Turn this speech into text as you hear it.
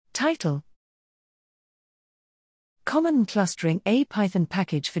Title: CommonNNClustering A Python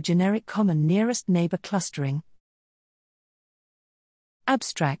package for generic common-nearest-neighbour clustering.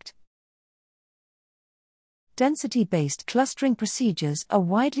 Abstract: density-based clustering procedures are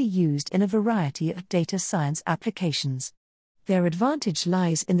widely used in a variety of data science applications. Their advantage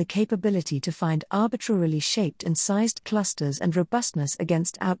lies in the capability to find arbitrarily shaped and sized clusters and robustness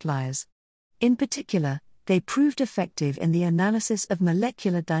against outliers. In particular, they proved effective in the analysis of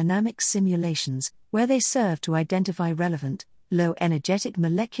molecular dynamics simulations, where they serve to identify relevant, low-energetic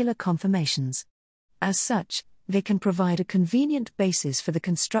molecular conformations. As such, they can provide a convenient basis for the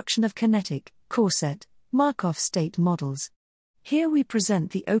construction of kinetic, coset, Markov state models. Here we present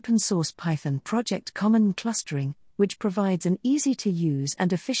the open-source Python project CommonNNClustering, which provides an easy-to-use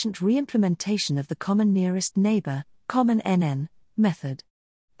and efficient re-implementation of the common-nearest-neighbour, CommonNN, method.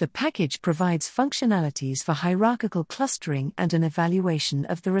 The package provides functionalities for hierarchical clustering and an evaluation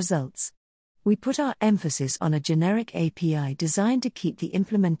of the results. We put our emphasis on a generic API designed to keep the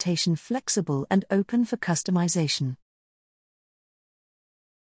implementation flexible and open for customization.